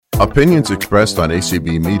Opinions expressed on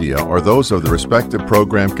ACB Media are those of the respective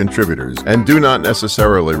program contributors and do not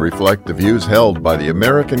necessarily reflect the views held by the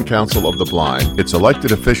American Council of the Blind, its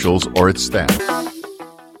elected officials, or its staff.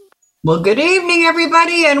 Well, good evening,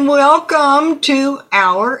 everybody, and welcome to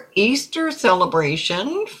our Easter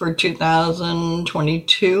celebration for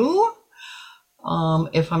 2022.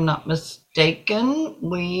 If I'm not mistaken,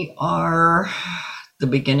 we are the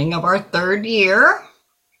beginning of our third year.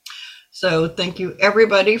 So thank you,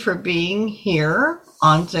 everybody, for being here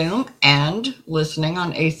on Zoom and listening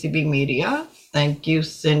on ACB Media. Thank you,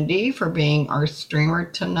 Cindy, for being our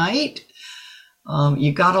streamer tonight.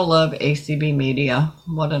 You gotta love ACB Media.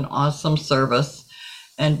 What an awesome service.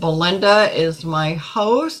 And Belinda is my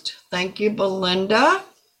host. Thank you, Belinda.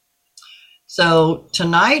 So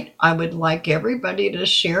tonight, I would like everybody to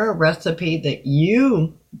share a recipe that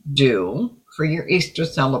you do for your Easter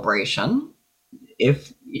celebration.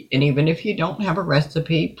 Even if you don't have a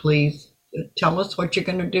recipe, please tell us what you're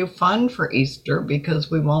going to do fun for Easter,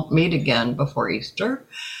 because we won't meet again before Easter.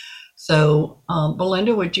 So,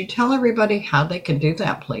 Belinda, would you tell everybody how they can do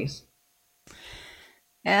that, please?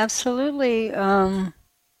 Absolutely.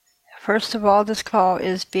 First of all, this call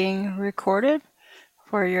is being recorded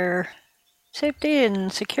for your safety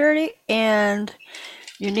and security, and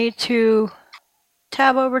you need to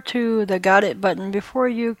tab over to the Got It button before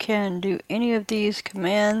you can do any of these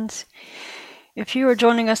commands. If you are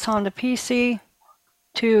joining us on the PC,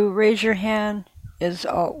 to raise your hand is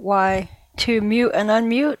Alt-Y. To mute and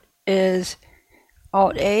unmute is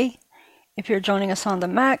Alt-A. If you're joining us on the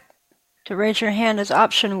Mac, to raise your hand is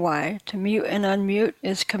Option-Y. To mute and unmute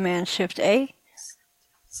is Command-Shift-A.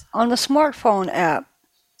 On the smartphone app,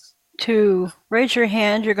 to raise your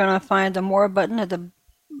hand, you're going to find the More button at the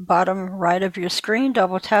bottom right of your screen.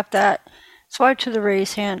 Double tap that, swipe to the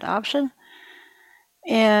raise hand option,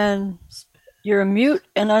 and your mute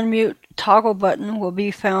and unmute toggle button will be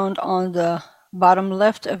found on the bottom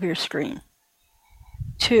left of your screen.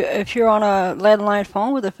 If you're on a landline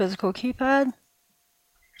phone with a physical keypad,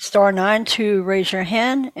 *9 to raise your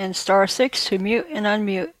hand and *6 to mute and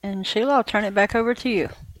unmute. And Sheila, I'll turn it back over to you.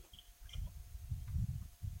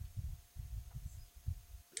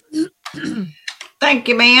 Thank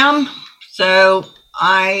you, ma'am. So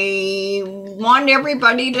I want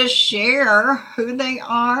everybody to share who they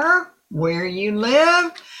are, where you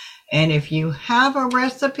live, and if you have a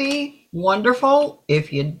recipe, wonderful.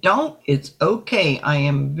 If you don't, it's okay. I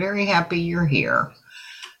am very happy you're here.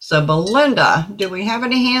 So Belinda, do we have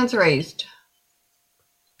any hands raised?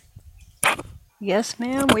 Yes,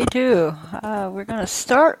 ma'am, we do. We're going to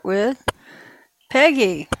start with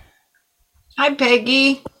Peggy. Hi,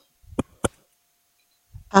 Peggy.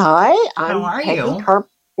 Hi, How are you?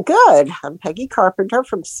 Good. I'm Peggy Carpenter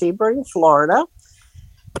from Sebring, Florida.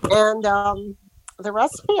 And the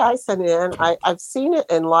recipe I sent in, I've seen it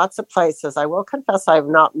in lots of places. I will confess I have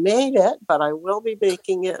not made it, but I will be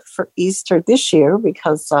making it for Easter this year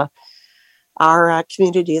because our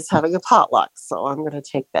community is having a potluck. So I'm going to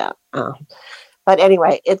take that. But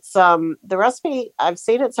anyway, it's the recipe. I've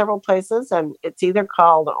seen it several places, and it's either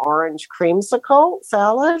called orange creamsicle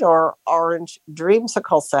salad or orange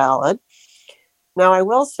dreamsicle salad. Now, I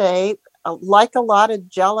will say, like a lot of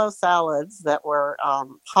Jell-O salads that were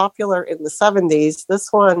popular in the 70s, this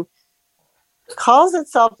one calls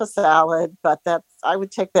itself a salad, but I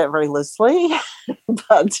would take that very loosely.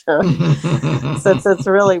 But since it's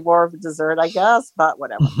really more of a dessert, I guess, but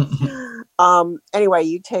whatever. Anyway,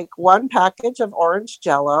 you take one package of orange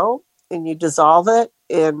Jell-O and you dissolve it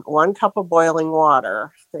in 1 cup of boiling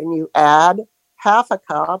water. Then you add half a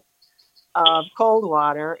cup of cold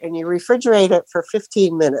water and you refrigerate it for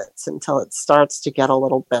 15 minutes until it starts to get a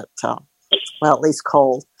little bit, at least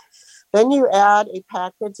cold. Then you add a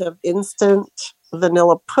package of instant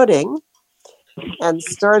vanilla pudding and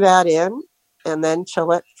stir that in and then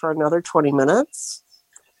chill it for another 20 minutes.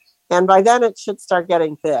 And by then it should start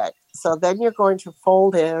getting thick. So then you're going to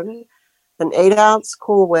fold in an 8-ounce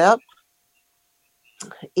Cool Whip,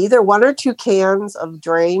 either 1 or 2 cans of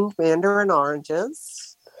drained mandarin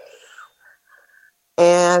oranges,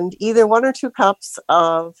 and either 1 or 2 cups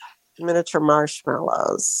of miniature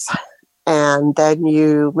marshmallows. And then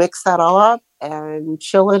you mix that all up and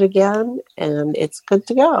chill it again, and it's good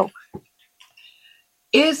to go.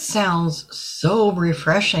 It sounds so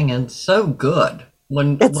refreshing and so good.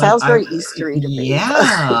 It sounds very Eastery to me.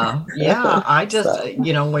 Yeah. I just,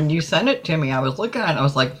 when you sent it to me, I was looking at it and I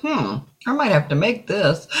was like, I might have to make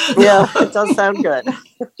this. Yeah, it does sound good.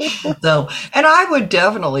 So, and I would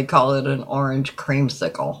definitely call it an orange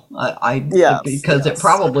creamsicle. Yes, because it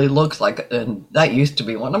probably looks like, and that used to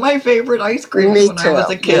be one of my favorite ice creams Me when too. I was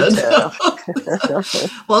a Me kid. too.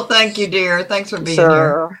 Well, thank you, dear. Thanks for being here.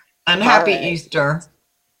 Sure. And happy All right. Easter.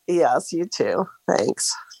 Yes, you too.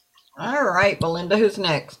 Thanks. All right, Belinda, who's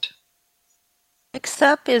next? Next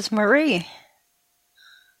up is Marie.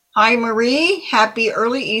 Hi, Marie. Happy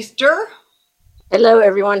early Easter. Hello,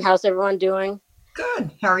 everyone. How's everyone doing?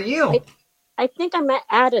 Good. How are you? I think I might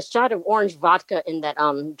add a shot of orange vodka in that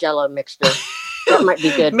Jello mixture. That might be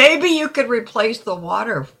good. Maybe you could replace the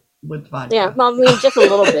water with vodka. Yeah, well, I mean, just a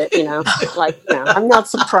little bit, like, I'm not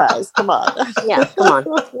surprised. Come on. Yeah, come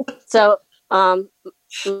on. So,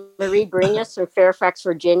 Marie Bringus from Fairfax,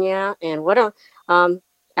 Virginia, and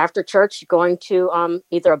after church, going to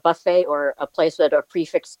either a buffet or a place with a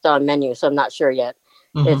prefixed menu. So I'm not sure yet.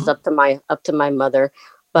 It's up to my mother.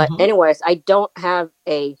 But anyways, I don't have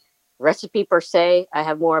a recipe per se. I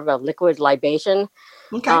have more of a liquid libation.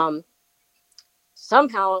 Okay.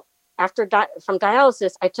 Somehow, from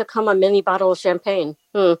dialysis, I took home a mini bottle of champagne.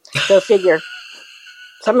 Go figure.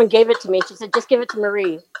 Someone gave it to me. She said, just give it to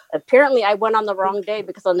Marie. Apparently, I went on the wrong day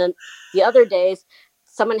because on the other days,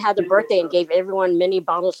 someone had their birthday and gave everyone mini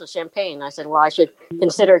bottles of champagne. I said, well, I should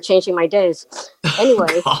consider changing my days.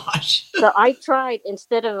 Anyway, so I tried,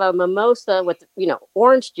 instead of a mimosa with,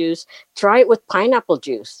 orange juice, try it with pineapple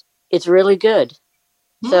juice. It's really good.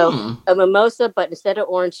 So a mimosa, but instead of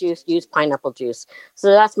orange juice, use pineapple juice.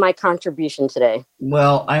 So that's my contribution today.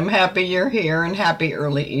 Well, I'm happy you're here and happy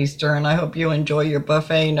early Easter. And I hope you enjoy your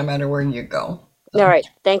buffet no matter where you go. So, all right.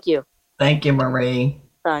 Thank you. Thank you, Marie.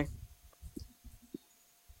 Bye.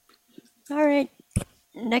 All right.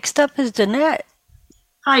 Next up is Danette.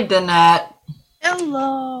 Hi, Danette.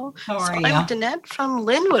 Hello. How are you? I'm Danette from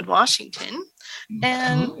Linwood, Washington.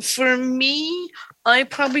 And for me, I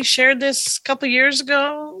probably shared this a couple years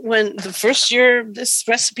ago when the first year this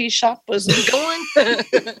recipe shop was going.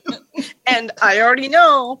 And I already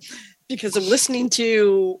know, because I'm listening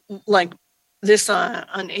to like this on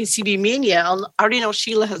ACB Media, I already know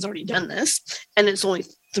Sheila has already done this. And it's only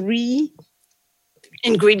 3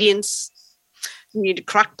 ingredients. You need a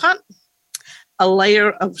crock pot, a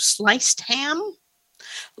layer of sliced ham,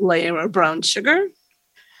 layer of brown sugar,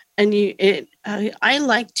 and I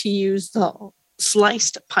like to use the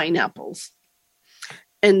sliced pineapples.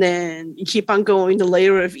 And then you keep on going, the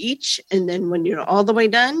layer of each, and then when you're all the way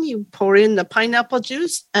done, you pour in the pineapple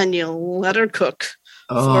juice and you let her cook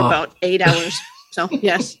for about 8 hours. So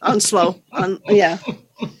yes, on slow.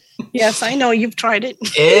 Yes, I know you've tried it.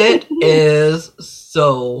 It is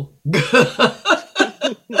so good.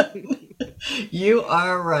 You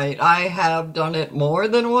are right. I have done it more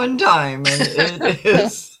than one time, and it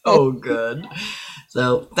is so good.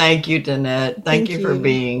 So thank you, Danette. Thank you for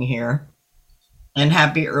being here. And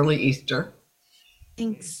happy early Easter.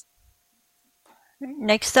 Thanks.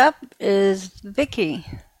 Next up is Vicky.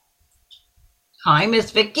 Hi,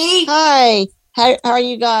 Miss Vicky. Hi. How are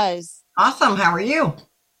you guys? Awesome. How are you?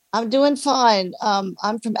 I'm doing fine.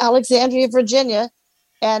 I'm from Alexandria, Virginia.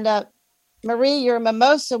 And Marie, your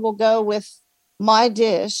mimosa will go with my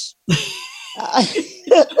dish. Have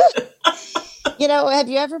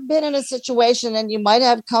you ever been in a situation and you might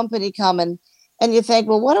have company coming and you think,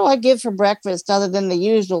 well, what do I give for breakfast other than the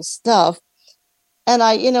usual stuff? And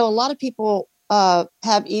a lot of people have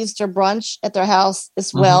Easter brunch at their house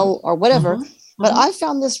as well, or whatever. But I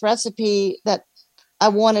found this recipe that I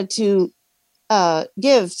wanted to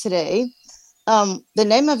give today. The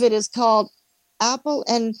name of it is called Apple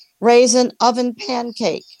and Raisin Oven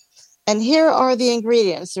Pancake. And here are the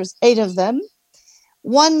ingredients. There's 8 of them.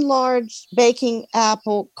 1 large baking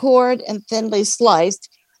apple, cored and thinly sliced.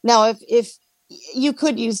 Now, if you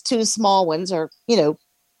could use 2 small ones, or, a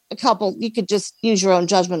couple, you could just use your own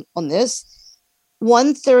judgment on this.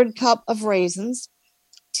 1/3 cup of raisins,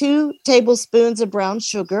 2 tablespoons of brown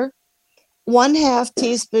sugar, 1/2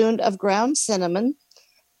 teaspoon of ground cinnamon,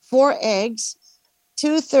 4 eggs,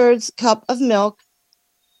 2/3 cup of milk,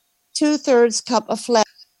 2/3 cup of flour.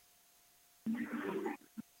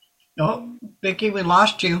 Oh, Vicky, we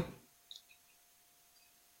lost you.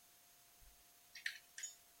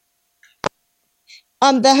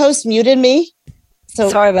 The host muted me. So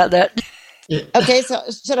sorry about that. Okay, so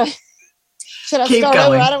should I Keep start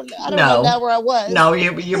going. over? I don't know now where I was. No,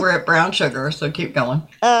 you were at brown sugar, so keep going.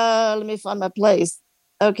 Let me find my place.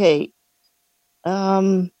 Okay.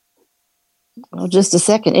 Just a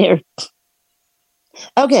second here.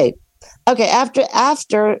 Okay.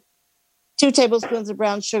 After 2 tablespoons of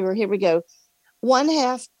brown sugar, here we go.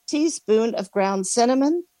 1/2 teaspoon of ground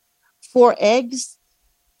cinnamon, 4 eggs,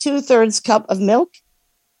 2/3 cup of milk,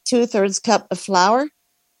 2/3 cup of flour,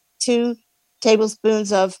 2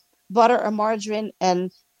 tablespoons of butter or margarine,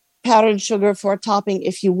 and powdered sugar for topping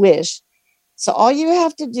if you wish. So all you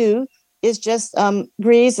have to do is just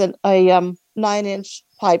grease a 9-inch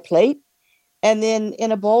pie plate. And then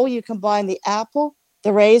in a bowl, you combine the apple,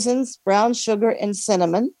 the raisins, brown sugar, and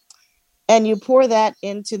cinnamon. And you pour that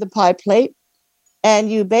into the pie plate.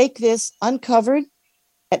 And you bake this uncovered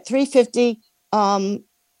at 350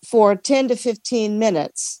 for 10 to 15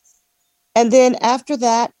 minutes. And then after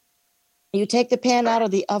that, you take the pan out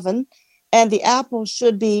of the oven, and the apple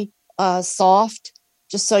should be soft,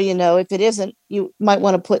 just so you know. If it isn't, you might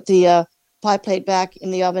want to put the pie plate back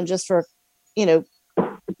in the oven just for,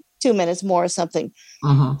 2 minutes more or something.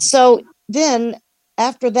 So then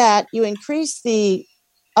after that, you increase the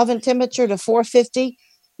oven temperature to 450.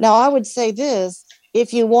 Now, I would say this,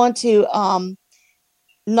 if you want to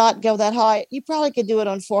not go that high, you probably could do it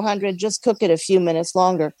on 400, just cook it a few minutes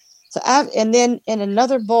longer. So, and then in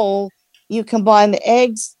another bowl, you combine the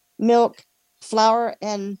eggs, milk, flour,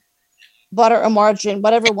 and butter or margarine,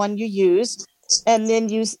 whatever one you use. And then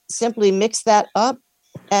you simply mix that up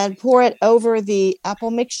and pour it over the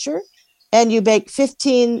apple mixture. And you bake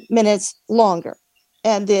 15 minutes longer.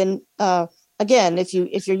 And then, again, if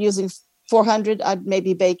you're using 400, I'd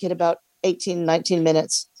maybe bake it about 18, 19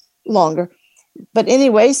 minutes longer. But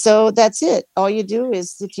anyway, so that's it. All you do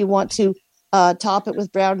is, if you want to top it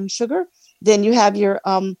with brown sugar, then you have your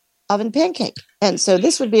oven pancake. And so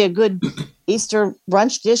this would be a good Easter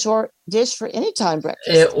brunch dish or dish for any time breakfast.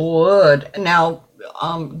 It would. Now,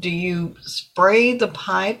 do you spray the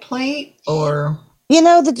pie plate or?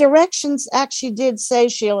 The directions actually did say,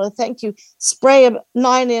 Sheila, thank you, spray a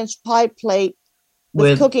 9-inch pie plate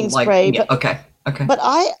with cooking spray. Yeah, but, okay. But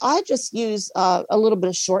I just use a little bit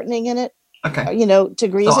of shortening in it. Okay. To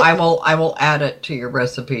grease it. So I will add it to your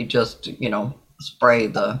recipe. Just spray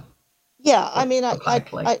the. Yeah, I mean,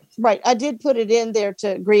 I did put it in there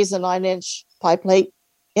to grease a 9-inch pie plate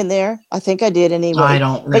in there. I think I did anyway. I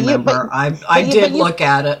don't remember. I did look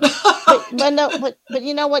at it. but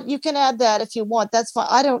you know what? You can add that if you want. That's fine.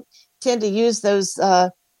 I don't tend to use those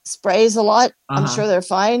sprays a lot. I'm sure they're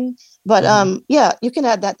fine. But yeah, you can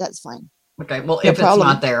add that. That's fine. Okay. Well, if it's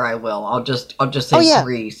not there, I will. I'll just say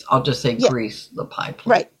grease. I'll just say grease the pie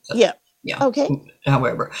plate. Right. Yeah. Yeah. Okay.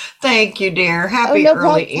 However, thank you, dear. Happy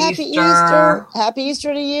early Easter. Happy Easter. Happy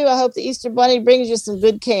Easter to you. I hope the Easter Bunny brings you some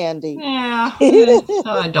good candy. Yeah.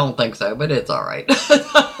 I don't think so, but it's all right.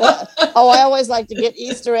 I always like to get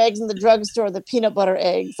Easter eggs in the drugstore, the peanut butter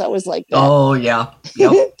eggs. I always like that. Oh, yeah.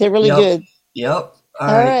 Yep. They're really good. Yep. All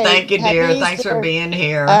right. Thank you, dear. Happy Thanks Easter. for being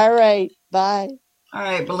here. All right. Bye. All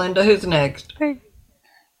right, Belinda, who's next?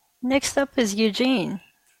 Next up is Eugene.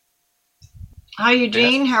 Hi,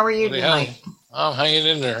 Eugene. How are you tonight? I'm hanging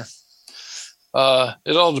in there.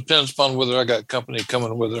 It all depends upon whether I got company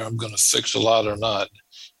coming, whether I'm going to fix a lot or not.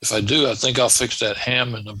 If I do, I think I'll fix that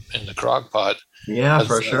ham in the crock pot. Yeah,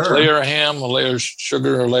 for sure. A layer of ham, a layer of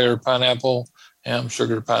sugar, a layer of pineapple, ham,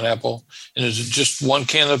 sugar, pineapple. And is it just 1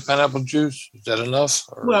 can of pineapple juice? Is that enough?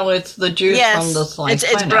 Or? Well, it's the juice from the sliced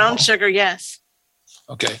It's brown sugar, yes.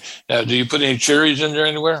 Okay. Now, do you put any cherries in there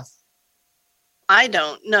anywhere? I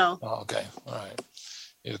don't know. Oh, okay. All right.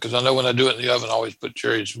 Yeah, because I know when I do it in the oven, I always put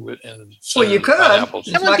cherries in. Well, you could. Pineapples.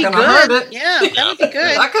 That would be good. Yeah, that would be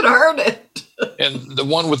good. I could have heard it. And the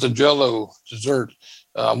one with the Jell-O dessert,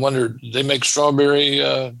 I wonder, they make strawberry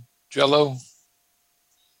Jell-O?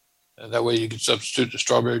 And that way you can substitute the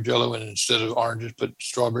strawberry Jell-O and instead of oranges, put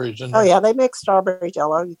strawberries in there. Oh, yeah, they make strawberry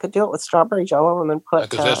Jell-O. You could do it with strawberry Jell-O and then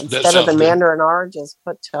put, instead of the good. mandarin oranges,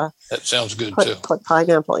 put... that sounds good, too. Put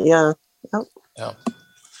pineapple, yeah. Yep.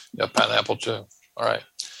 Yeah, pineapple, too. All right.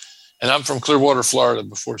 And I'm from Clearwater, Florida,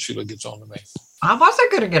 before Sheila gets on to me. I wasn't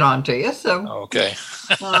going to get on to you, so. Okay.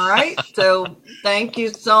 All right. So thank you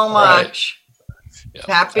so much. Right. Yeah,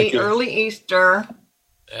 happy early Easter.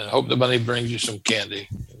 And I hope the bunny brings you some candy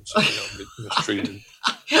so you don't get mistreated.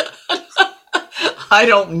 I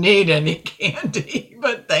don't need any candy,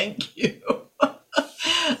 but thank you.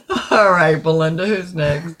 All right, Belinda, who's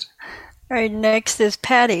next? All right, next is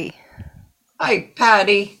Patty. Hi,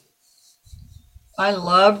 Patty. I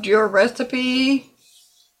loved your recipe.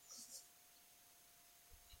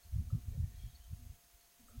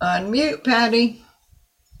 Unmute, Patty.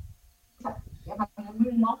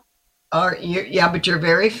 Yeah, but you're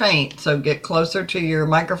very faint, so get closer to your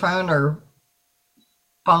microphone or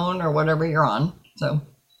phone or whatever you're on. So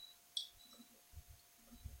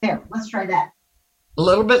there, let's try that. A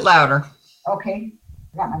little bit louder. Okay,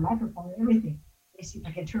 I got my microphone and everything. Let me see if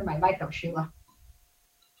I can turn my mic up, Sheila.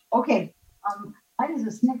 Okay, Mine is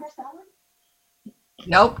a Snicker salad.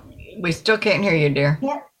 Nope, we still can't hear you, dear.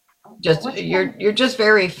 Yeah. Just What's you're just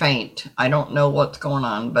very faint. I don't know what's going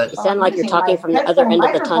on, but You sound like you're using talking my from the other headphone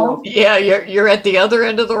end of the tunnel. microphone. yeah, you're at the other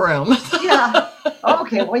end of the room. Yeah.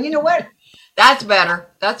 Okay. Well, you know what? That's better.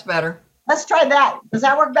 That's better. Let's try that. Does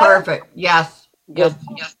that work better? Perfect. Yes. Good.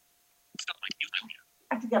 Yes.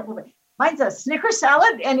 I have to get a little bit. Mine's a Snicker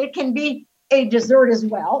salad, and it can be a dessert as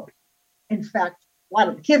well. In fact, a lot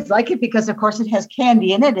of the kids like it because, of course, it has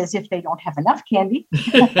candy in it, as if they don't have enough candy.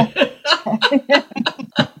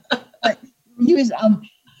 Use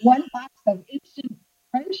 1 box of instant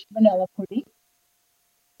French vanilla pudding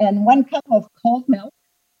and 1 cup of cold milk,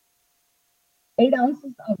 8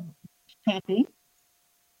 ounces of coffee,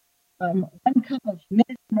 1 cup of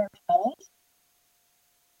mixed marshmallows,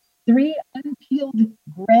 3 unpeeled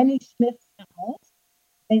Granny Smith apples.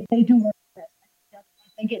 They do work best.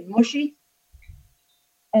 They get mushy.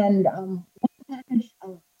 And 1 package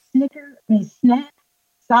of snack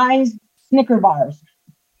size Snicker bars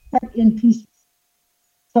cut in pieces.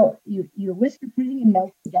 So you whisk your pudding and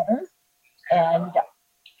milk together, and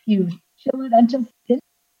you chill it until thin.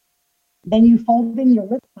 Then you fold in your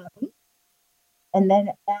whipped coffee, and then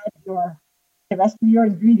add the rest of your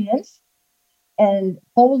ingredients, and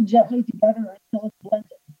fold gently together until it's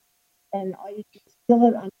blended. And all you do is fill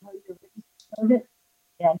it until you're ready to serve it.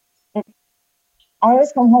 And I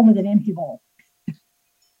always come home with an empty bowl.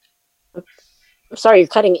 I'm sorry, you're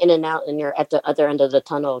cutting in and out, and you're at the other end of the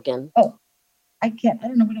tunnel again. Oh, I can't. I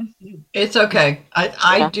don't know what else to do. It's okay.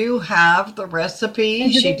 I Yeah. do have the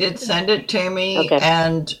recipe. She did send it to me, Okay.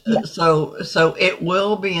 and Yeah. so it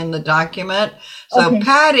will be in the document. So Okay.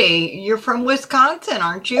 Patty, you're from Wisconsin,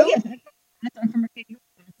 aren't you? Oh, yes, I'm from Arcadia.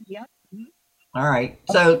 Yeah. Mhm. All right.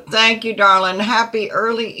 So thank you, darling. Happy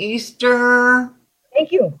early Easter,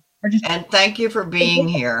 Thank you. Or just and thank you for being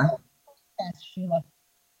here. ask Sheila.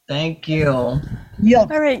 Thank you. Yeah.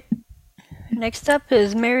 All right. Next up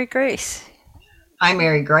is Mary Grace. Hi,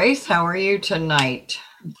 Mary Grace. How are you tonight?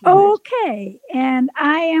 Okay, and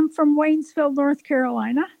I am from Waynesville, North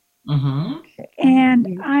Carolina, Mm-hmm.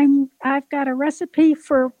 and I've got a recipe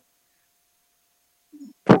for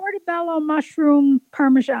portobello mushroom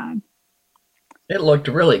parmesan. It looked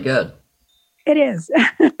really good. It is.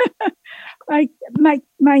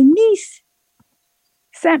 my niece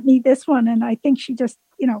sent me this one, and I think she just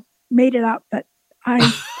made it up, but I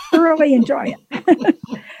thoroughly enjoy it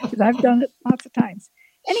because I've done it lots of times.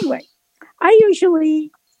 Anyway, I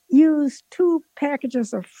usually use 2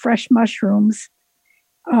 packages of fresh mushrooms.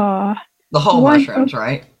 The whole One- mushrooms,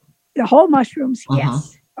 right? The whole mushrooms, Uh-huh.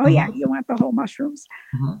 yes. Oh yeah, you want the whole mushrooms.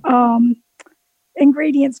 Mhm.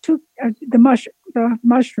 Ingredients: the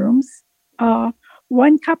mushrooms,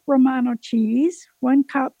 1 cup Romano cheese, 1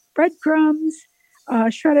 cup breadcrumbs,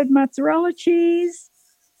 shredded mozzarella cheese,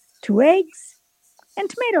 2 eggs, and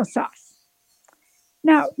tomato sauce.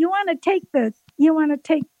 Now you want to take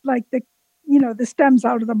like the stems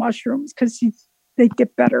out of the mushrooms because they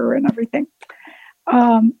dip better and everything.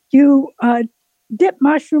 You dip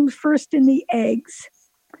mushrooms first in the eggs.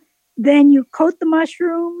 Then you coat the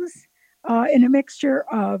mushrooms in a mixture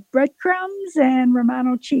of breadcrumbs and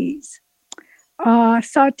Romano cheese.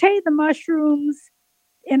 Saute the mushrooms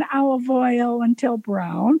in olive oil until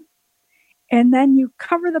brown. And then you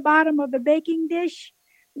cover the bottom of the baking dish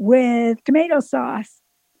with tomato sauce.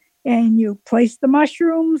 And you place the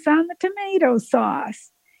mushrooms on the tomato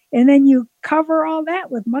sauce. And then you cover all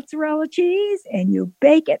that with mozzarella cheese and you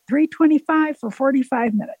bake at 325 for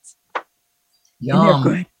 45 minutes. Yum. And they're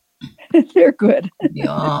good. They're good.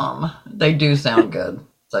 Yum. They do sound good.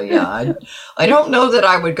 So yeah, I don't know that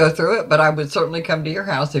I would go through it, but I would certainly come to your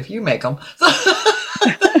house if you make them.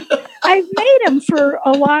 I've made them for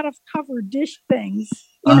a lot of covered dish things,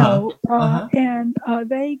 and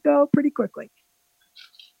they go pretty quickly.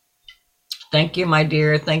 Thank you, my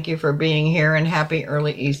dear. Thank you for being here, and happy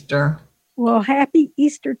early Easter. Well, happy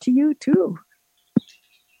Easter to you too.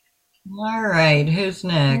 All right, who's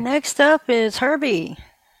next? Next up is Herbie.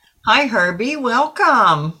 Hi, Herbie.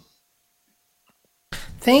 Welcome.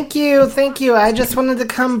 Thank you. I just wanted to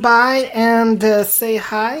come by and say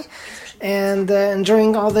hi and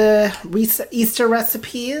enjoying all the Easter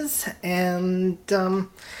recipes. And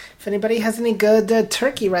if anybody has any good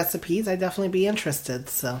turkey recipes, I'd definitely be interested.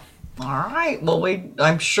 So, all right. Well,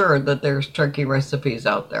 I'm sure that there's turkey recipes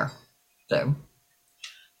out there. So,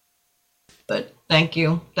 but thank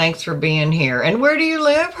you. Thanks for being here. And where do you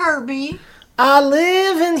live, Herbie? I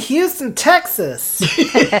live in Houston, Texas.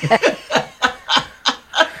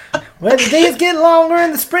 Well, the days get longer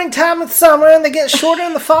in the springtime and summer, and they get shorter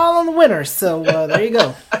in the fall and the winter. So there you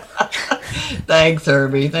go. Thanks,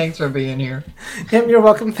 Herbie. Thanks for being here. Yep, you're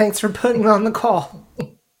welcome. Thanks for putting on the call.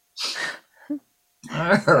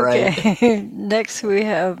 All right. Okay. Next we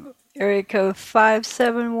have area code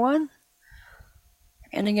 571,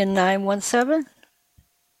 ending in 917.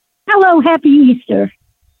 Hello, happy Easter.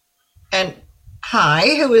 And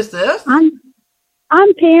hi, who is this? I'm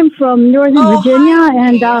Pam from Northern Virginia, hi,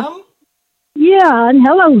 and Pam. yeah, and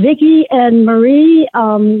hello, Vicki and Marie.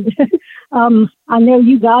 I know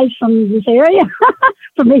you guys from this area,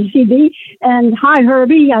 from ACB, and hi,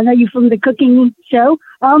 Herbie. I know you from the cooking show.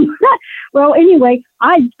 Well, anyway,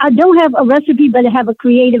 I don't have a recipe, but I have a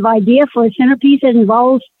creative idea for a centerpiece that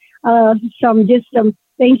involves some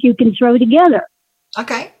things you can throw together.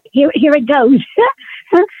 Okay. Here it goes.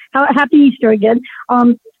 Happy Easter again.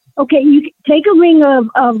 Okay, you can take a ring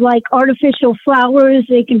of like artificial flowers.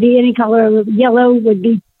 They can be any color. Yellow would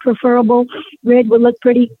be preferable. Red would look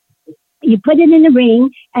pretty. You put it in the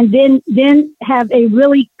ring, and then have a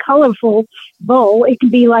really colorful bowl. It can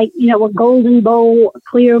be like, a golden bowl, a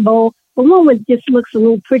clear bowl, but one that just looks a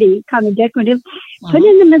little pretty, kind of decorative. Uh-huh. Put it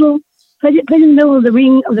in the middle. Put it in the middle of the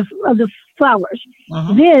ring of the flowers.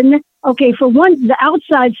 Uh-huh. Then, okay, for the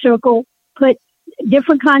outside circle, put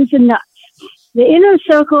different kinds of nuts. The inner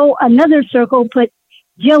circle, another circle, put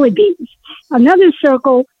jelly beans. Another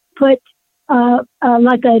circle, put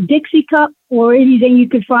like a Dixie cup or anything you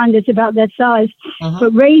could find that's about that size. Uh-huh.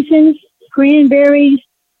 Put raisins, cranberries,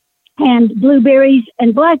 and blueberries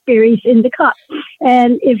and blackberries in the cup.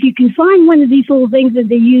 And if you can find one of these little things that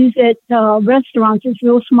they use at restaurants, it's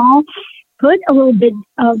real small, put a little bit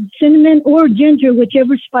of cinnamon or ginger,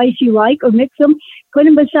 whichever spice you like, or mix them, put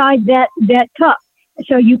them beside that cup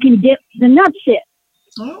so you can dip the nuts in.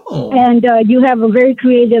 Oh. And you have a very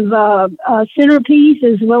creative centerpiece,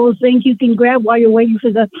 as well as things you can grab while you're waiting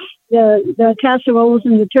for the casseroles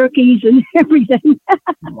and the turkeys and everything.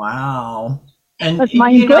 Wow. And That's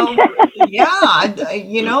my input.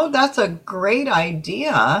 That's a great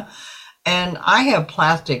idea. And I have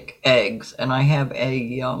plastic eggs, and I have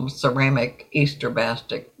a ceramic Easter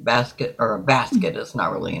basket, or a basket. It's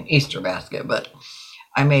not really an Easter basket, but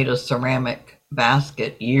I made a ceramic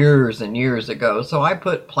basket years and years ago. So I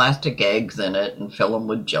put plastic eggs in it and fill them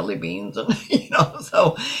with jelly beans, and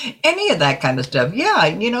so any of that kind of stuff.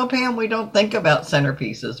 Yeah, Pam, we don't think about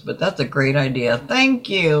centerpieces, but that's a great idea. Thank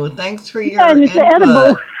you. Thanks for your and it's input.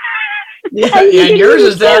 edible. Yeah, and yours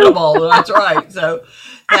is edible. That's right. So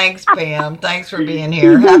thanks, Pam. Thanks for being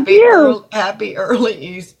here. Happy early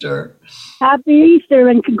Easter. Happy Easter,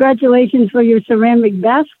 and congratulations for your ceramic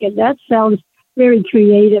basket. That sounds very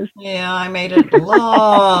creative. Yeah, I made it a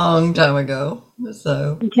long time ago.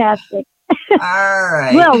 So fantastic. All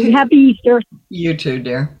right. Well, happy Easter. You too,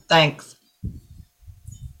 dear. Thanks.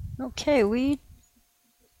 Okay, we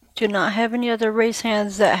do not have any other raised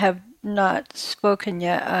hands that have not spoken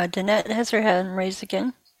yet. Danette has her hand raised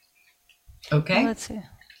again. Okay. Let's see.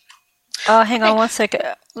 Oh, hang on one second.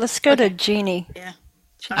 Let's go to Jeannie. Yeah.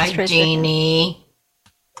 Hi, Jeannie.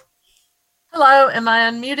 Hello, am I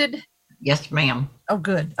unmuted? Yes, ma'am. Oh,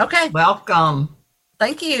 good. Okay. Welcome.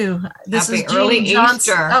 Thank you. This Happy is early Jeannie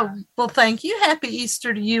Johnson. Easter. Oh, well, thank you. Happy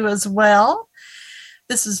Easter to you as well.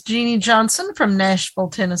 This is Jeannie Johnson from Nashville,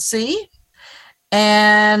 Tennessee.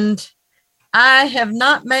 And I have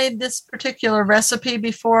not made this particular recipe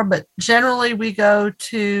before, but generally we go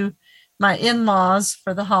to my in-laws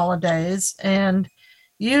for the holidays, and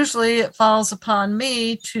usually it falls upon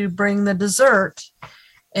me to bring the dessert.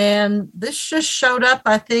 And this just showed up,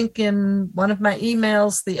 I think, in one of my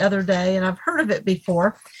emails the other day, and I've heard of it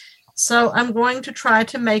before. So I'm going to try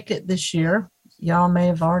to make it this year. Y'all may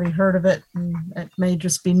have already heard of it, and it may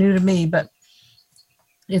just be new to me, but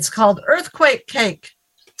it's called earthquake cake.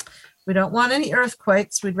 We don't want any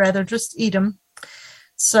earthquakes. We'd rather just eat them.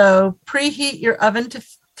 So preheat your oven to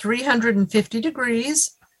 350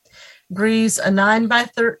 degrees. Grease a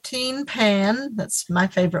 9x13 pan. That's my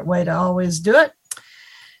favorite way to always do it.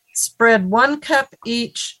 Spread 1 cup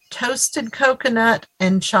each toasted coconut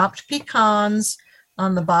and chopped pecans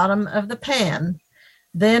on the bottom of the pan.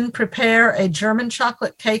 Then prepare a German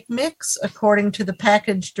chocolate cake mix according to the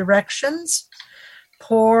package directions.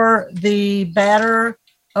 Pour the batter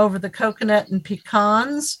over the coconut and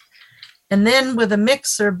pecans. And then with a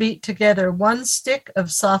mixer, beat together 1 stick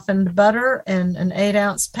of softened butter and an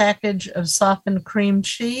 8-ounce package of softened cream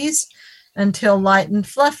cheese until light and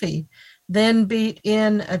fluffy. Then beat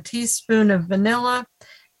in a teaspoon of vanilla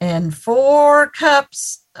and 4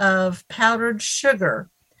 cups of powdered sugar.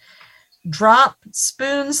 Drop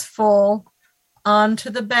spoons full onto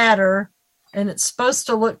the batter, and it's supposed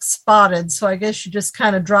to look spotted, so I guess you just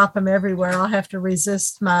kind of drop them everywhere. I'll have to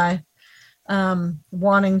resist my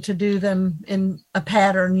wanting to do them in a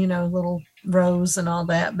pattern, little rows and all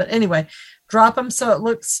that. But anyway, drop them so it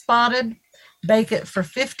looks spotted. Bake it for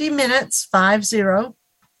 50 minutes, 50.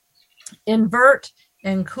 Invert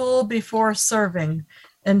and cool before serving.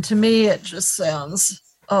 And to me, it just sounds,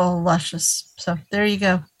 luscious. So there you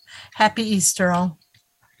go. Happy Easter, all.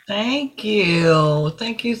 Thank you.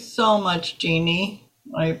 Thank you so much, Jeannie.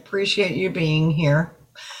 I appreciate you being here.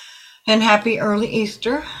 And happy early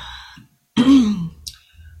Easter.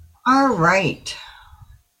 All right.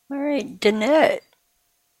 All right, Danette.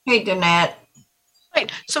 Hey, Danette.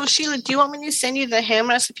 Right. So, Sheila, do you want me to send you the ham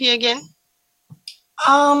recipe again?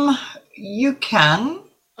 You can.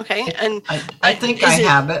 Okay. And I think I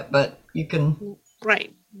have it, but you can.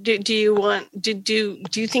 Right. Do you want do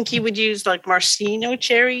you think you would use like maraschino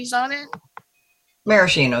cherries on it?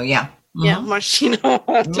 Maraschino, yeah. Yeah, maraschino.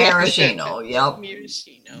 Maraschino, yep.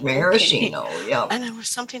 Maraschino, okay. Yep. And there was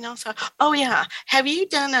something else. Oh yeah. Have you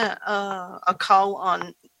done a call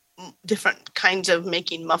on different kinds of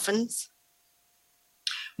making muffins?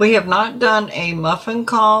 We have not done a muffin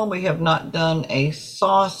call. We have not done a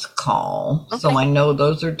sauce call. Okay. So I know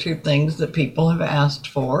those are two things that people have asked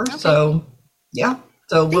for. Okay. So yeah.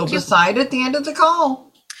 So we'll decide at the end of the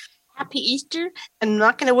call. Happy Easter. I'm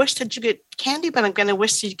not going to wish that you get candy, but I'm going to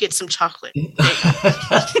wish that you get some chocolate.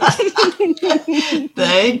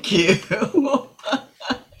 Thank you.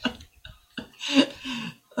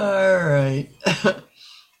 All right.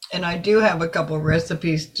 And I do have a couple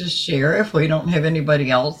recipes to share if we don't have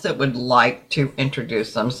anybody else that would like to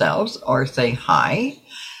introduce themselves or say hi.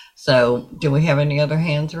 So do we have any other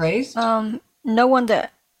hands raised? No one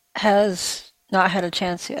that has not had a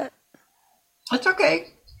chance yet. That's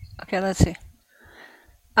okay. Okay, let's see.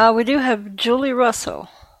 We do have Julie Russell.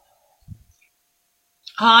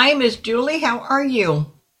 Hi, Miss Julie. How are you?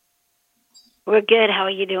 We're good. How are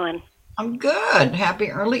you doing? I'm good. Happy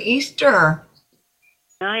early Easter.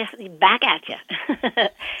 Nice. Back at you.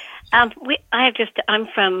 I'm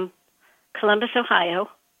from Columbus, Ohio,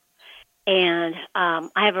 and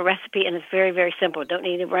I have a recipe, and it's very, very simple. Don't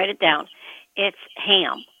need to write it down. It's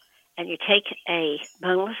ham. And you take a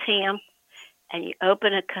boneless ham and you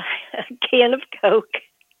open a can of Coke,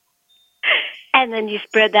 and then you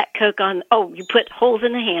spread that Coke on. You put holes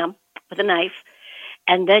in the ham with a knife,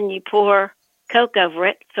 and then you pour Coke over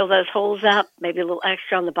it, fill those holes up, maybe a little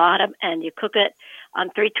extra on the bottom, and you cook it on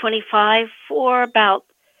 325 for about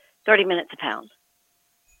 30 minutes a pound.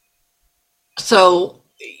 So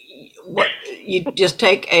you just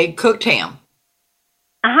take a cooked ham.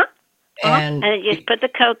 Uh-huh. And you just put the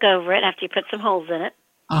Coke over it after you put some holes in it.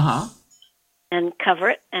 Uh-huh. And cover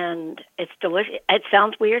it, and it's delicious. It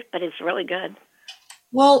sounds weird, but it's really good.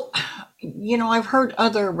 Well, I've heard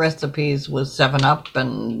other recipes with 7-Up,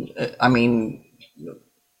 and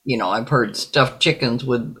I've heard stuffed chickens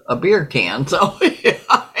with a beer can. So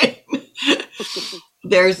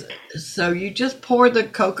so you just pour the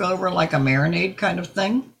Coke over like a marinade kind of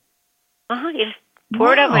thing? You just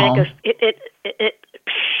pour it over, and it goes,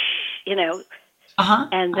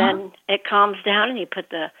 and then it calms down, and you put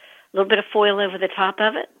the little bit of foil over the top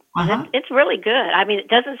of it. And it's really good. I mean, it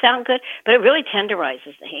doesn't sound good, but it really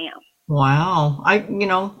tenderizes the ham. Wow.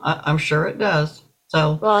 I'm sure it does.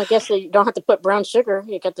 So, well, I guess you don't have to put brown sugar.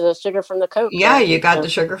 You got the sugar from the Coke. Yeah, you got the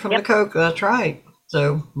sugar from the Coke. That's right.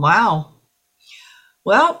 So, wow.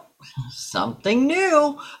 Well, something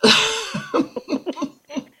new.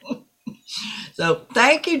 So,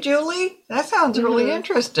 thank you, Julie. That sounds really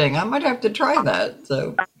interesting. I might have to try that.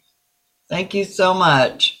 So, thank you so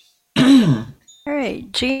much. All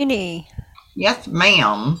right, Jeannie. Yes,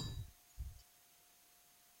 ma'am.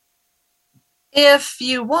 If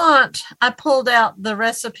you want, I pulled out the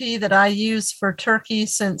recipe that I use for turkey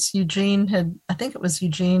since Eugene I think it was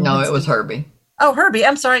Eugene. No, it was Herbie. Oh, Herbie.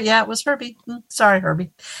 I'm sorry. Yeah, it was Herbie. Sorry,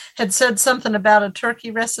 Herbie. Had said something about a turkey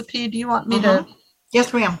recipe. Do you want me to?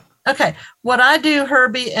 Yes, ma'am. Okay. What I do,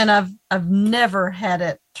 Herbie, and I've never had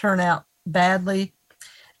it turn out badly,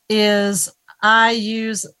 is I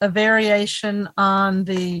use a variation on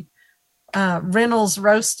the Reynolds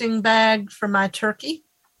roasting bag for my turkey.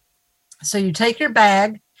 So you take your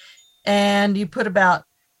bag and you put about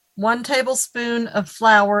 1 tablespoon of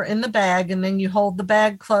flour in the bag, and then you hold the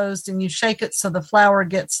bag closed and you shake it so the flour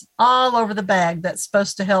gets all over the bag. That's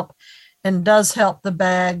supposed to help and does help the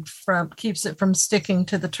bag keeps it from sticking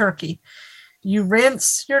to the turkey. You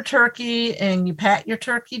rinse your turkey and you pat your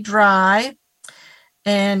turkey dry,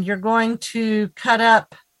 and you're going to cut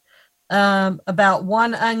up about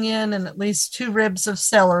 1 onion and at least 2 ribs of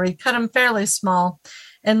celery. Cut them fairly small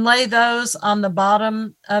and lay those on the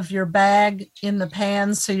bottom of your bag in the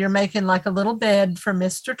pan. So you're making like a little bed for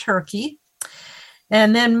Mr. Turkey.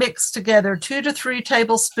 And then mix together 2 to 3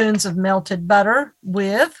 tablespoons of melted butter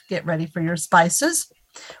with, get ready for your spices,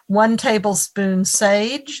 1 tablespoon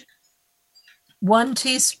sage, 1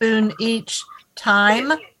 teaspoon each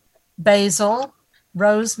thyme, basil,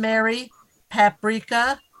 rosemary,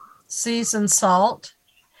 paprika, seasoned salt,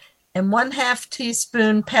 and 1/2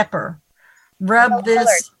 teaspoon pepper. Rub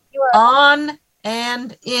this on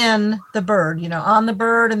and in the bird, on the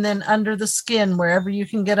bird and then under the skin, wherever you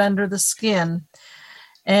can get under the skin.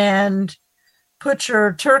 And put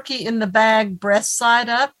your turkey in the bag breast side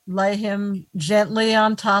up, lay him gently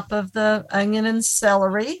on top of the onion and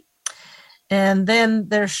celery. And then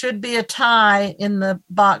there should be a tie in the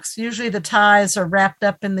box. Usually the ties are wrapped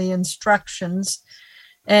up in the instructions.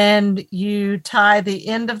 And you tie the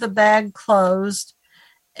end of the bag closed.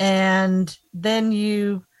 And then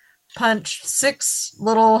you punch 6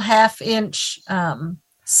 little 1/2-inch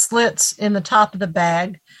slits in the top of the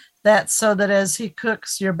bag. That's so that as he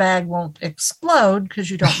cooks, your bag won't explode,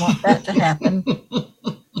 because you don't want that to happen.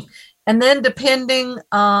 And then depending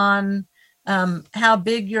on how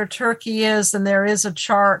big your turkey is, and there is a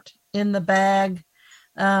chart in the bag,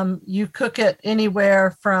 you cook it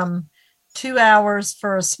anywhere from 2 hours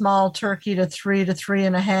for a small turkey to 3 to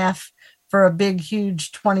 3.5 for a big,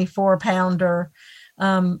 huge 24-pounder.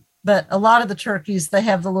 But a lot of the turkeys, they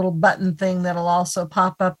have the little button thing that'll also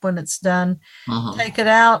pop up when it's done. Take it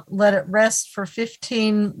out, let it rest for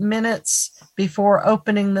 15 minutes before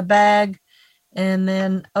opening the bag, and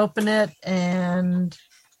then open it and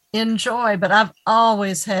enjoy. But I've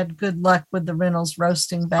always had good luck with the Reynolds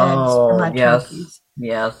roasting bags for my turkeys.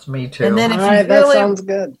 Yes, me too. And then that sounds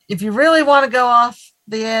good. If you really want to go off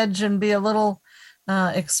the edge and be a little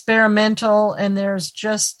experimental, and there's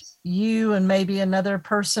just you and maybe another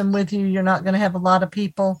person with you, you're not going to have a lot of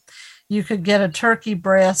people, you could get a turkey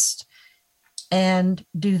breast and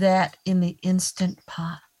do that in the Instant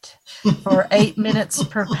Pot for 8 minutes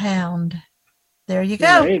per pound. There you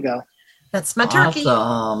go. There you go. That's my turkey.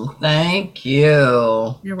 Awesome. Thank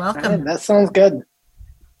you. You're welcome. All right, that sounds good.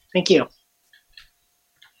 Thank you.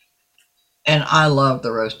 And I love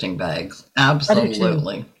the roasting bags.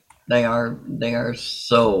 Absolutely. They are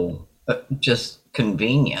so just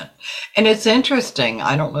convenient. And it's interesting.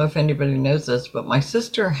 I don't know if anybody knows this, but my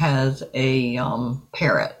sister has a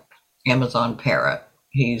parrot, Amazon parrot.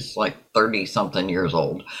 He's like 30 something years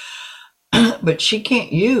old. But she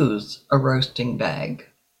can't use a roasting bag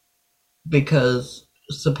because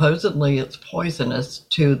supposedly it's poisonous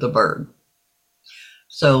to the bird.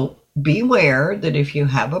 So beware that if you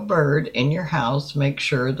have a bird in your house, make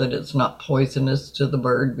sure that it's not poisonous to the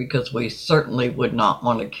bird, because we certainly would not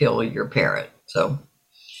want to kill your parrot. So,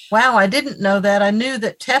 wow, I didn't know that. I knew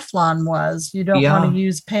that Teflon was. You don't want to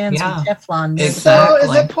use pans with Teflon. Exactly. So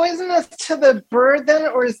is it poisonous to the bird then,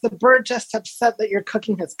 or is the bird just upset that you're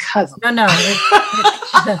cooking his cousin? No.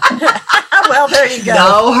 Well, there you go.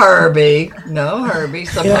 No, Herbie.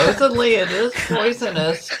 Supposedly it is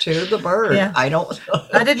poisonous to the bird. Yeah. I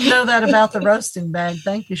didn't know that about the roasting bag.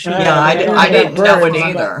 Thank you, Sheila. Yeah, I didn't know it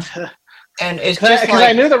either. And it's just because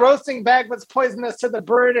I knew the roasting bag was poisonous to the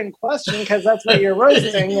bird in question, because that's what you're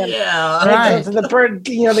roasting. And yeah, right. So the bird,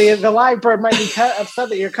 the live bird might be upset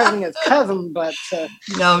that you're cooking his cousin, but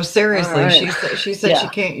no, seriously, right. she said she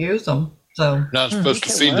can't use them. So you're not supposed to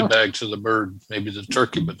feed the bag to the bird, maybe the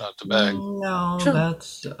turkey, but not the bag. No,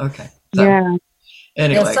 that's okay. So, yeah.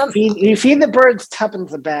 Anyway, you feed the birds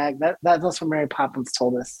tuppence a bag. That's what Mary Poppins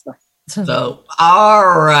told us. So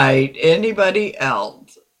all right. Anybody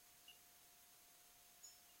else?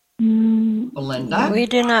 Belinda? We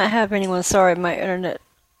do not have anyone. Sorry, my internet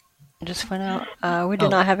just went out. We do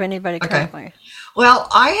not have anybody currently. Well,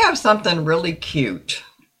 I have something really cute.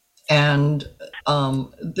 And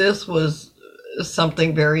this was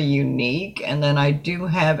something very unique. And then I do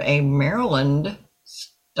have a Maryland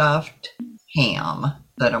stuffed ham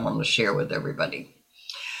that I want to share with everybody.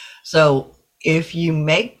 So if you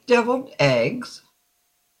make deviled eggs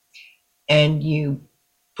and you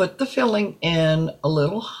put the filling in a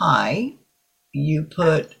little high, you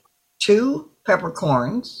put 2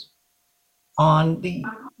 peppercorns on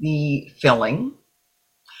the filling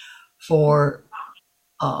for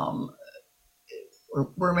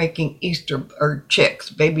we're making Easter or chicks,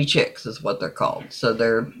 baby chicks is what they're called. So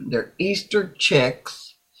they're Easter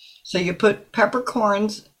chicks. So you put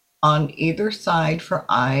peppercorns on either side for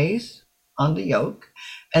eyes on the yolk,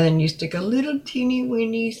 and then you stick a little teeny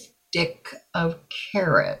weeny stick of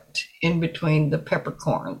carrot in between the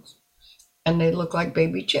peppercorns, and they look like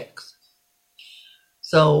baby chicks.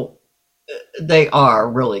 So they are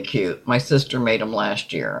really cute. My sister made them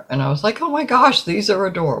last year, and I was like, oh my gosh, these are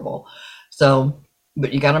adorable. So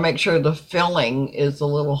but you got to make sure the filling is a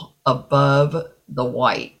little above the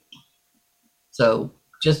white. So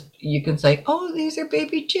just, you can say, oh, these are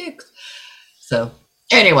baby chicks. So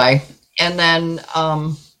anyway, and then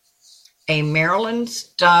a Maryland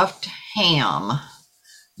stuffed ham.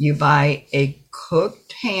 You buy a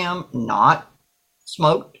cooked ham, not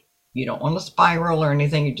smoked. You don't want a spiral or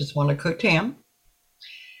anything. You just want a cooked ham.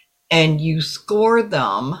 And you score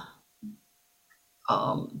them,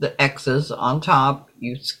 the X's on top,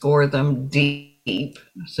 you score them deep.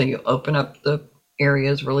 So you open up the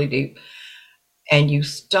areas really deep. And you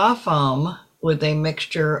stuff them with a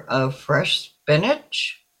mixture of fresh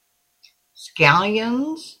spinach,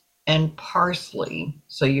 scallions, and parsley.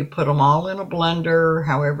 So you put them all in a blender,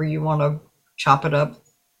 however you want to chop it up.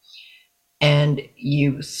 And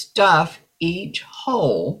you stuff each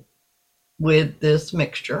hole with this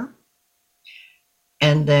mixture.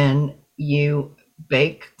 And then you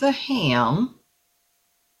bake the ham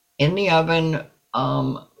in the oven.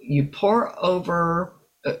 You pour over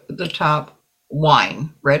the top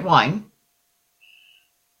wine, red wine.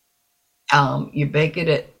 You bake it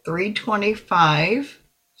at 325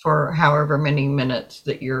 for however many minutes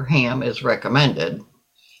that your ham is recommended.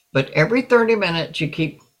 But every 30 minutes, you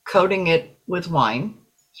keep coating it with wine.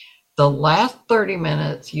 The last 30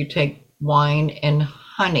 minutes, you take wine and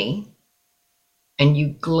honey and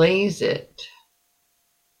you glaze it.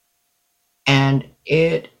 And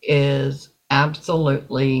it is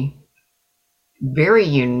absolutely very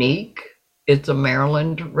unique. It's a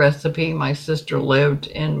Maryland recipe. My sister lived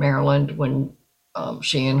in Maryland when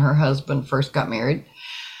she and her husband first got married.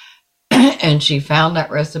 And she found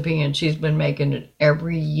that recipe and she's been making it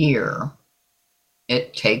every year.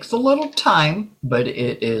 It takes a little time, but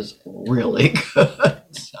it is really good.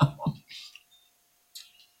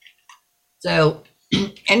 So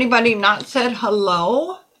anybody not said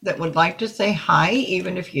hello that would like to say hi,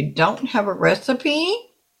 even if you don't have a recipe?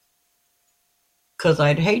 Because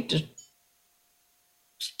I'd hate to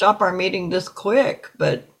stop our meeting this quick,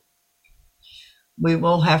 but we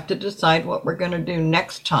will have to decide what we're going to do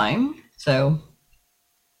next time. So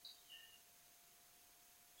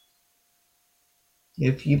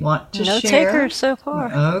if you want to no share. No takers so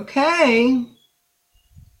far. Okay.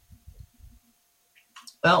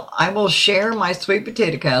 Well, I will share my sweet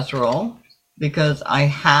potato casserole because I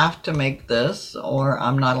have to make this or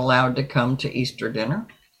I'm not allowed to come to Easter dinner.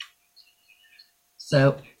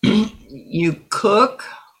 So you cook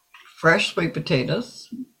fresh sweet potatoes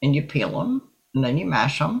and you peel them and then you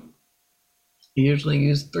mash them. You usually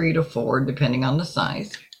use 3 to 4 depending on the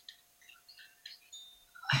size.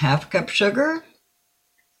 A half cup sugar,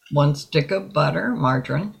 1 stick of butter,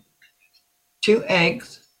 margarine, 2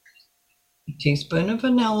 eggs, a teaspoon of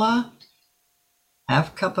vanilla,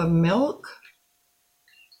 half cup of milk,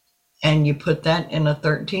 and you put that in a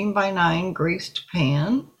 13 by 9 greased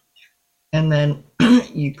pan. And then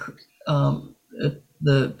you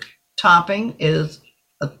the topping is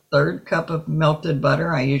a 1/3 cup of melted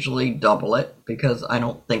butter. I usually double it because I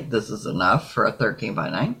don't think this is enough for a 13 by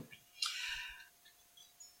 9.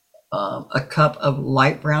 A cup of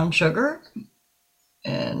light brown sugar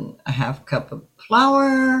and a half cup of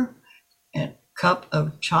flour and a cup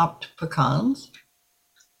of chopped pecans.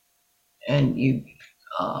 And you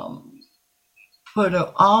put it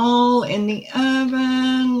all in the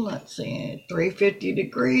oven. Let's see, 350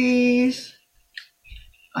 degrees.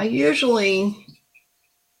 I usually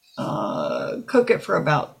cook it for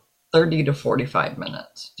about 30 to 45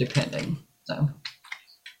 minutes, depending. So,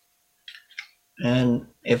 and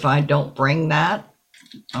if I don't bring that,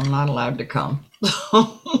 I'm not allowed to come.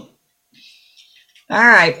 All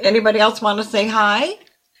right. Anybody else want to say hi?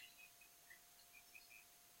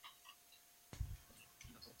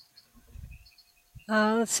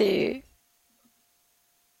 Let's see.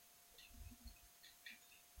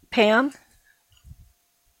 Pam?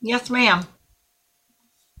 Yes, ma'am.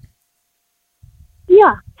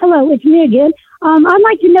 Yeah, hello, it's me again. I'd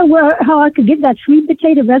like to know how I could get that sweet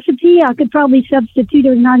potato recipe. I could probably substitute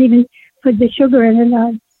or not even put the sugar in it.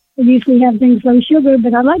 I usually have things low sugar,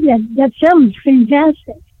 but I like that. That sounds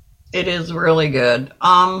fantastic. It is really good.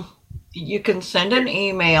 You can send an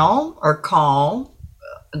email or call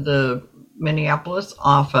the Minneapolis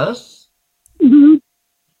office,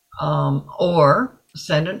 or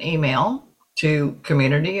send an email to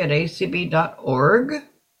community@acb.org,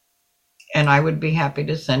 and I would be happy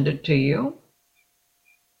to send it to you.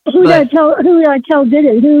 Who do I tell did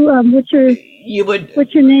it?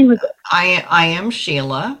 What's your name? I am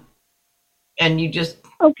Sheila, and you just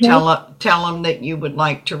tell them that you would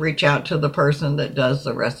like to reach out to the person that does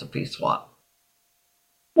the recipe swap.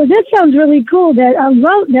 Well, that sounds really cool.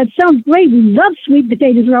 That sounds great. We love sweet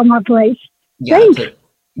potatoes around my place. Yeah, Thanks.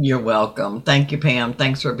 you're welcome. Thank you, Pam.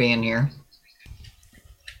 Thanks for being here.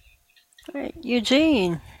 All right,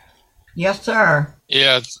 Eugene. Yes, sir.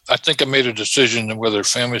 Yeah, I think I made a decision on whether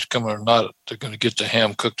families come or not. They're going to get the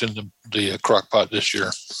ham cooked in the crock pot this year.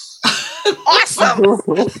 Awesome. Go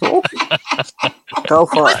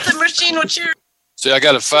for With it. the machine, what's your See, I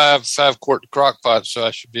got a five quart crock pot, so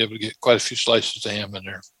I should be able to get quite a few slices of ham in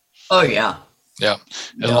there. Oh, yeah. Yeah,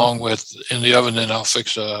 along with in the oven. Then I'll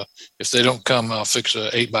fix if they don't come, I'll fix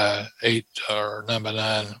a 8x8 or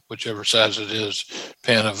 9x9, whichever size it is,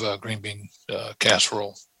 pan of green bean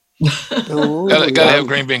casserole. Got to have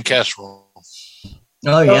green bean casserole.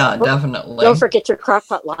 Oh, yeah, definitely. Don't forget your crock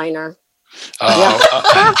pot liner. Did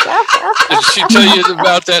she tell you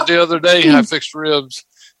about that the other day? I fixed ribs.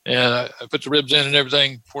 And I put the ribs in and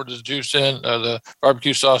everything, poured the juice in, the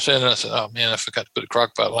barbecue sauce in, and I said, oh, man, I forgot to put a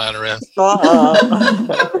crock pot liner in.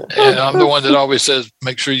 And I'm the one that always says,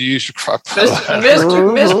 make sure you use your crock pot liner.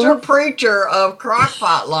 Mr. Preacher of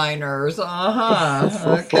crockpot liners.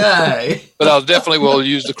 Okay. But I'll definitely will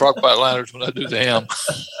use the crock pot liners when I do the ham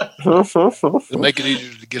to make it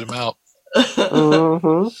easier to get them out.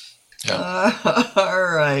 All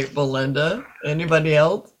right, Belinda. Anybody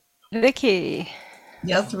else? Vicky.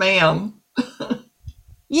 Yes, ma'am.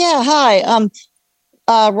 Yeah, hi.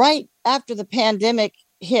 Right after the pandemic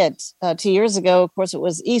hit 2 years ago, of course, it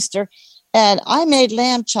was Easter, and I made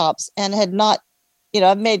lamb chops and had not,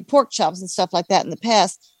 I've made pork chops and stuff like that in the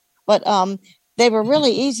past, but they were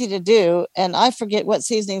really easy to do. And I forget what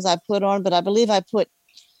seasonings I put on, but I believe the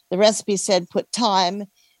recipe said put thyme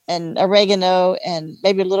and oregano and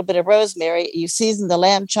maybe a little bit of rosemary. You season the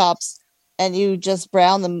lamb chops and you just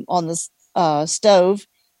brown them on the stove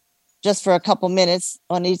just for a couple minutes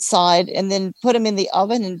on each side, and then put them in the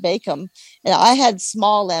oven and bake them. And I had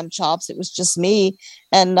small lamb chops. It was just me,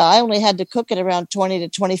 and I only had to cook it around 20 to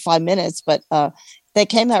 25 minutes, but they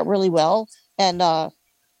came out really well. And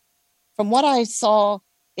from what I saw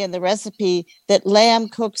in the recipe, that lamb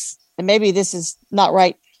cooks, and maybe this is not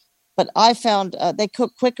right, but I found they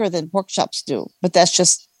cook quicker than pork chops do, but that's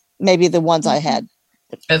just maybe the ones I had.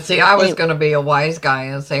 And see, I was going to be a wise guy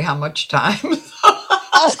and say how much time.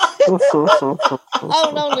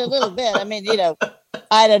 Oh, no, a little bit. I mean,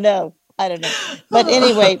 I don't know. But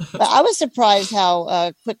anyway, I was surprised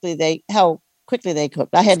how quickly they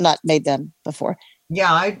cooked. I had not made them before.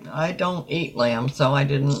 Yeah, I don't eat lamb, so I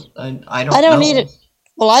didn't. I don't know. eat it.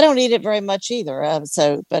 Well, I don't eat it very much either.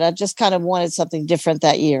 But I just kind of wanted something different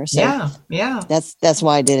that year. So yeah. That's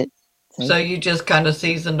why I did it. So you just kind of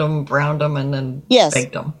seasoned them, browned them, and then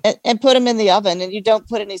baked them. And put them in the oven. And you don't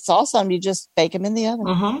put any sauce on them. You just bake them in the oven.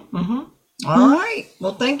 All right.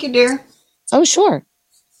 Well, thank you, dear. Oh, sure.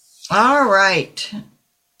 All right.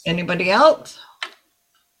 Anybody else?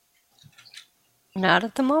 Not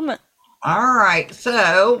at the moment. All right.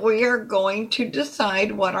 So we are going to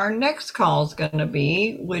decide what our next call is going to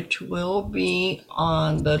be, which will be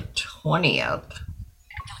on the 20th.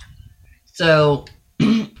 So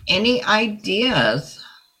any ideas?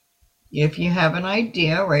 If you have an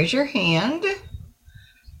idea, raise your hand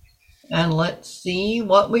and let's see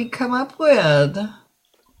what we come up with,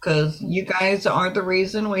 because you guys are the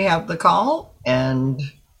reason we have the call and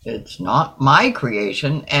it's not my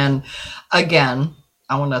creation. And again,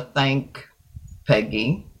 I want to thank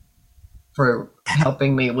Peggy for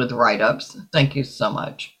helping me with write-ups. Thank you so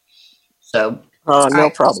much. So no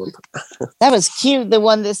problem. That was cute. The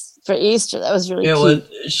one for Easter. That was really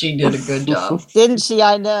cute. She did a good job. Didn't she?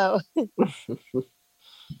 I know.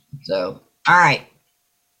 So, all right.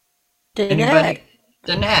 Danette.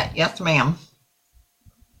 Danette, yes, ma'am.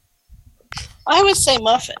 I would say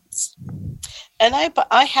muffins. And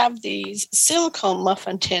I have these silicone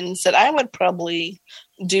muffin tins that I would probably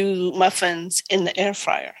do muffins in the air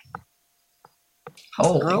fryer.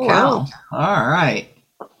 Holy cow. Wow. All right.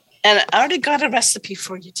 And I already got a recipe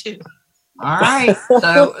for you too. All right.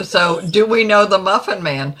 So do we know the Muffin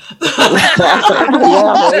Man?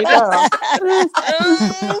 Yeah, there you go.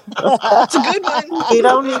 That's a good one. You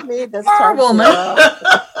don't need me this time.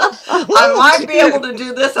 I might be able to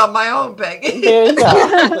do this on my own, Peggy. There you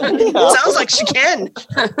go. Sounds like she can.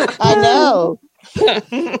 I know. All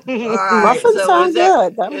right. Muffins sound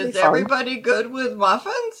good. Is everybody good with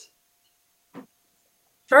muffins?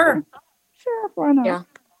 Sure, why not? Yeah.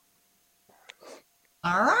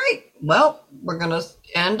 All right. Well, we're going to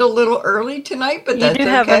end a little early tonight, but that's You do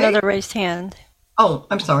have okay. another raised hand. Oh,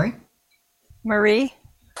 I'm sorry. Marie?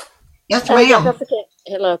 Yes, Yeah, ma'am. don't forget.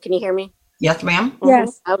 Hello, can you hear me? Yes, ma'am.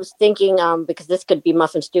 Yes. I was thinking, because this could be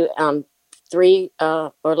muffin stew, 3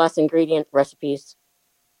 or less ingredient recipes.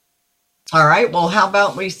 All right. Well, how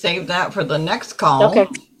about we save that for the next call? Okay.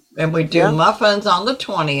 And we do Yeah. muffins on the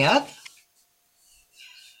 20th.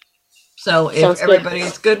 So if Sounds good.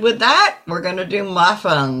 everybody's good with that, we're going to do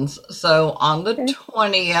muffins. So on the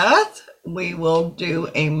 20th, we will do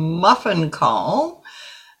a muffin call.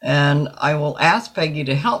 And I will ask Peggy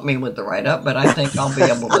to help me with the write-up, but I think I'll be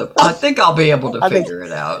able to. I think I'll be able to figure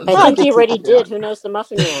it out. I think he already did. Who knows the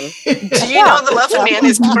Muffin Man? Do you know the Muffin Man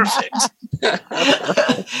is perfect?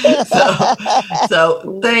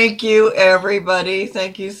 So thank you, everybody.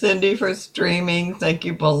 Thank you, Cindy, for streaming. Thank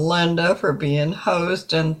you, Belinda, for being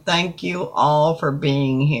host. And thank you all for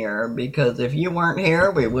being here, because if you weren't here,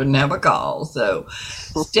 we wouldn't have a call. So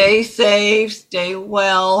stay safe, stay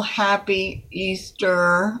well, happy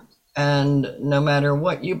Easter. And no matter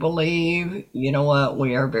what you believe, you know what?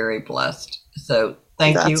 We are very blessed. So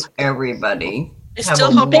thank you, everybody. I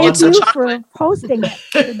still hope you get some Thank you chocolate. for hosting it.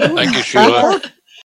 Thank you, Sheila.